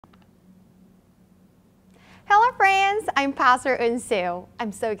Hello friends, I'm Pastor Unsu.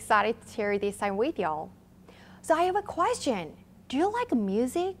 I'm so excited to share this time with y'all. So I have a question. Do you like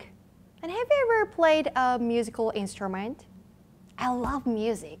music? And have you ever played a musical instrument? I love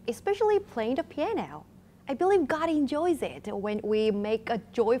music, especially playing the piano. I believe God enjoys it when we make a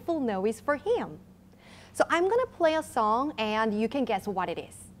joyful noise for Him. So I'm gonna play a song and you can guess what it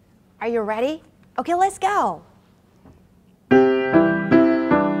is. Are you ready? Okay, let's go.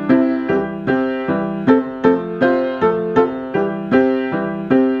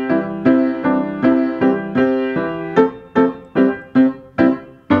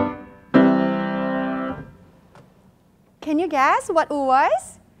 Can you guess what it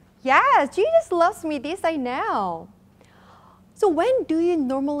was? Yes, Jesus loves me, this I know. So when do you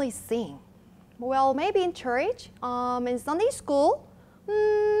normally sing? Well, maybe in church, in Sunday school,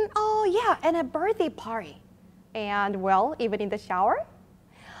 oh yeah, and a birthday party. And well, even in the shower.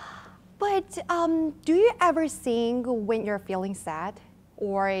 But do you ever sing when you're feeling sad?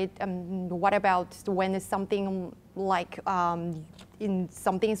 Or what about when something like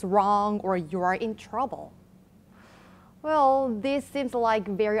something's wrong or you are in trouble? Well, this seems like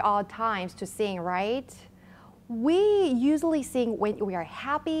very odd times to sing, right? We usually sing when we are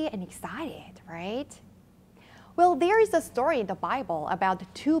happy and excited, right? Well, there is a story in the Bible about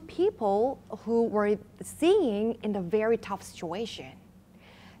two people who were singing in a very tough situation.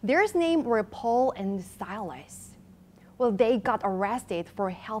 Their names were Paul and Silas. Well, they got arrested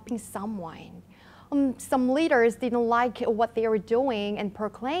for helping someone. Some leaders didn't like what they were doing and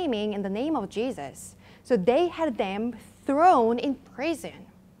proclaiming in the name of Jesus. So they had them thrown in prison.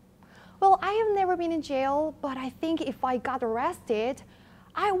 Well, I have never been in jail, but I think if I got arrested,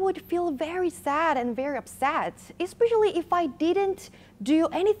 I would feel very sad and very upset, especially if I didn't do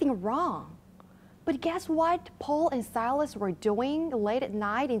anything wrong. But guess what Paul and Silas were doing late at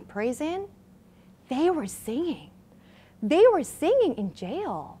night in prison? They were singing. They were singing in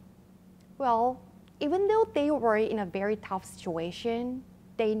jail. Well, even though they were in a very tough situation,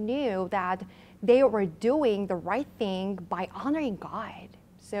 they knew that they were doing the right thing by honoring God.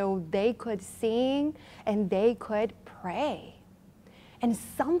 So they could sing and they could pray. And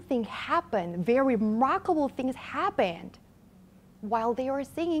something happened, very remarkable things happened while they were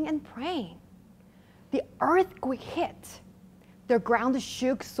singing and praying. The earthquake hit. The ground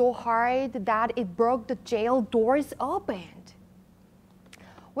shook so hard that it broke the jail doors opened.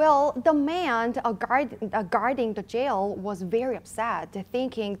 Well, the man guarding the jail was very upset,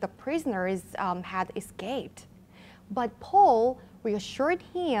 thinking the prisoners had escaped. But Paul reassured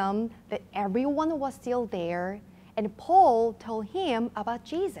him that everyone was still there, and Paul told him about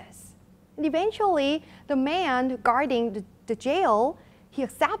Jesus. And eventually, the man guarding the jail, he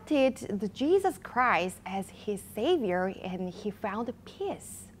accepted the Jesus Christ as his Savior, and he found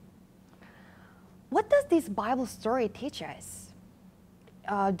peace. What does this Bible story teach us?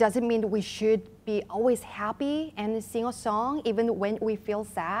 Does it mean we should be always happy and sing a song even when we feel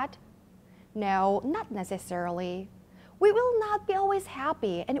sad? No, not necessarily. We will not be always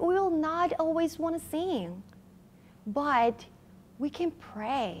happy and we will not always want to sing. But we can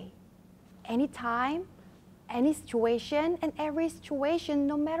pray anytime, any situation, and every situation,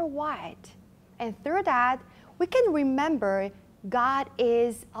 no matter what. And through that, we can remember God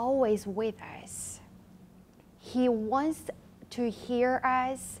is always with us. He wants to hear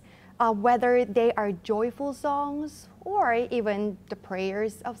us, whether they are joyful songs or even the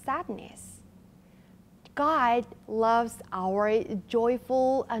prayers of sadness. God loves our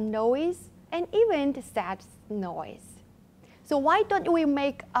joyful noise and even the sad noise. So why don't we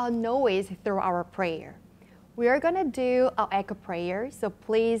make a noise through our prayer? We are going to do an echo prayer, so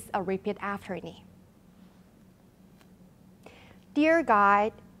please repeat after me. Dear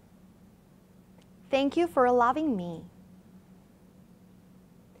God, thank you for loving me.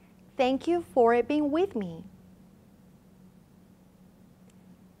 Thank you for being with me.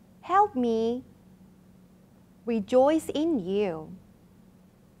 Help me rejoice in you.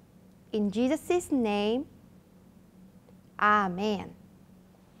 In Jesus' name, Amen.